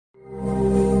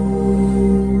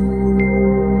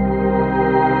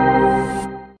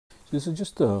This is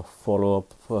just a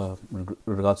follow-up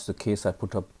regards to the case I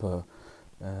put up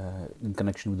in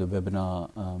connection with the webinar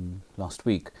last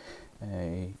week.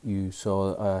 You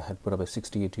saw I had put up a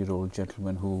 68-year-old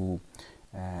gentleman who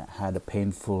had a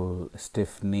painful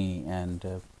stiff knee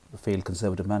and failed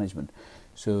conservative management.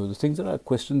 So the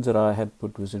questions that I had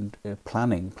put was in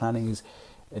planning. Planning is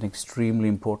an extremely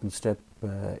important step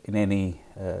in any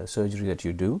surgery that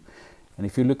you do. And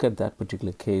if you look at that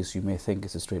particular case, you may think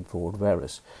it's a straightforward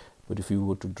varus. But if you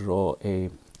were to draw a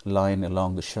line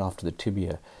along the shaft of the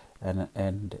tibia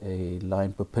and a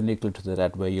line perpendicular to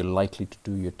that where you're likely to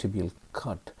do your tibial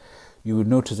cut, you would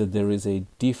notice that there is a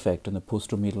defect in the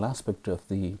posteromedial aspect of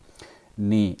the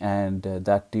knee, and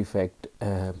that defect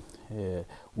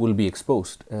will be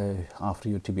exposed after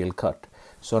your tibial cut.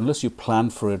 So unless you plan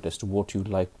for it as to what you'd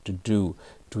like to do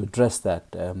to address that,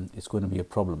 it's going to be a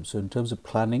problem. So in terms of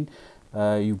planning,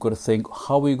 you've got to think,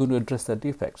 how are you going to address that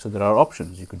defect? So there are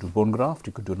options. You could do bone graft,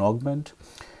 you could do an augment,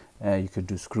 you could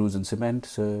do screws and cement.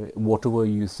 So whatever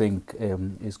you think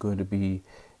is going to be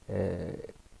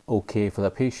okay for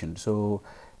that patient. So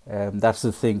that's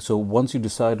the thing. So once you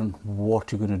decide on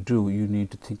what you're going to do, you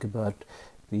need to think about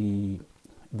the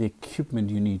equipment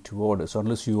you need to order. So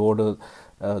unless you order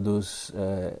those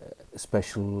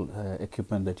special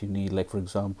equipment that you need, like for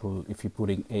example, if you're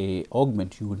putting a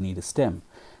augment, you would need a stem.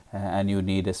 And you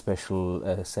need a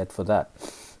special set for that.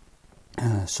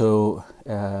 So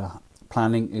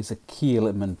planning is a key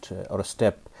element or a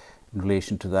step in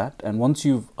relation to that. And once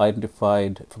you've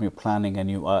identified from your planning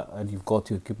and you've got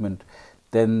your equipment,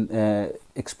 then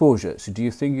exposure. So do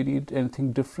you think you need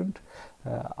anything different?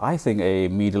 I think a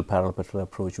medial parallel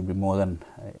approach would be more than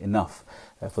enough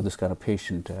for this kind of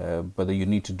patient. Whether you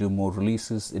need to do more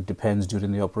releases, it depends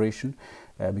during the operation.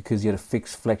 Because you had a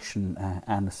fixed flexion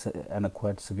and a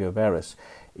quite severe varus,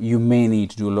 you may need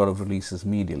to do a lot of releases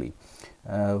medially.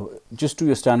 Just do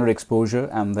your standard exposure,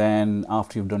 and then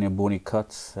after you've done your bony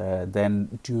cuts,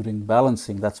 then during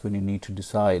balancing, that's when you need to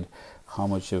decide how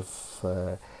much of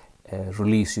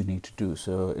release you need to do.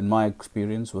 So in my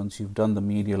experience, once you've done the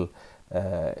medial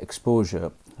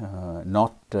exposure,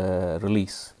 not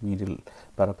release, medial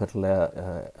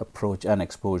parapatellar approach and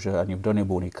exposure, and you've done your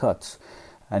bony cuts,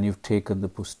 and you've taken the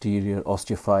posterior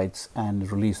osteophytes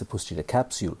and released the posterior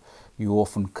capsule, you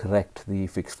often correct the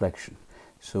fixed flexion.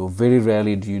 So very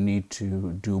rarely do you need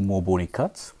to do more bony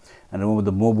cuts. And remember,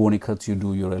 the more bony cuts you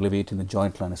do, you're elevating the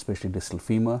joint line, especially distal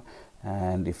femur.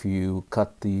 And if you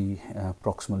cut the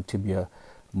proximal tibia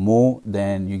more,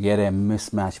 then you get a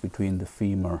mismatch between the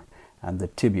femur and the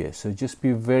tibia. So just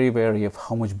be very wary of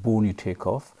how much bone you take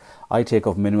off. I take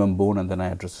off minimum bone and then I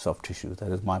address the soft tissue.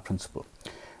 That is my principle.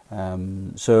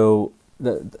 So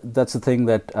that's the thing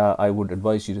that I would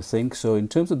advise you to think. So in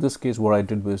terms of this case, what I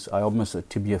did was I almost a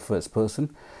tibia first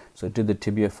person. So I did the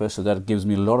tibia first, so that gives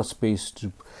me a lot of space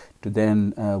to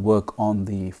then work on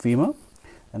the femur.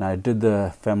 And I did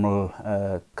the femoral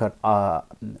cut,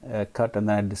 and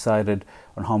then I decided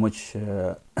on how much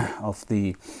of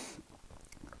the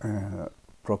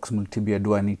proximal tibia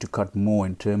do I need to cut more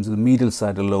in terms of the medial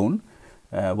side alone.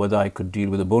 Whether I could deal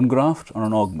with a bone graft or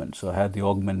an augment. So I had the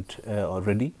augment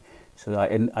already. So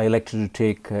I elected to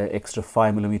take extra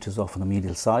 5 millimeters off on the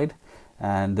medial side,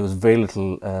 and there was very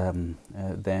little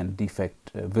then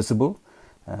defect visible.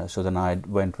 So then I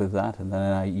went with that, and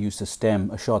then I used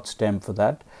a short stem for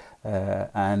that.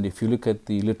 And if you look at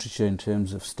the literature in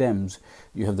terms of stems,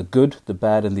 you have the good, the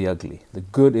bad, and the ugly. The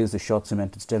good is the short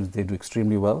cemented stems. They do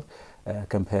extremely well.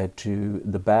 Compared to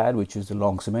the bad, which is the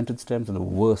long cemented stems, and the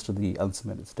worst of the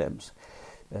uncemented stems.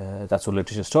 That's what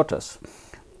literature has taught us.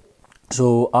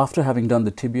 So after having done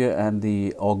the tibia and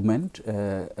the augment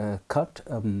cut,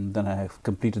 then I have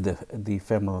completed the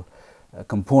femoral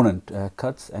component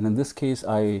cuts. And in this case,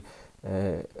 I'm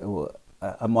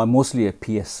mostly a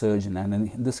PS surgeon, and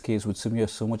in this case, with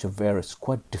so much of varus, it's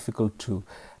quite difficult to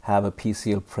have a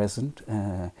PCL present.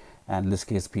 And in this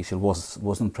case, PCL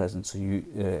wasn't present, so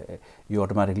you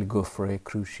automatically go for a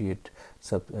cruciate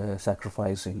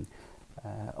sacrificing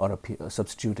or a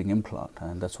substituting implant,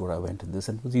 and that's where I went in this.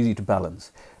 And it was easy to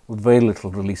balance with very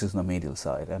little releases on the medial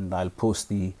side. And I'll post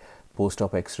the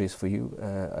post-op X-rays for you.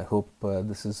 I hope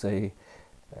this is a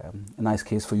nice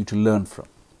case for you to learn from.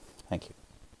 Thank you.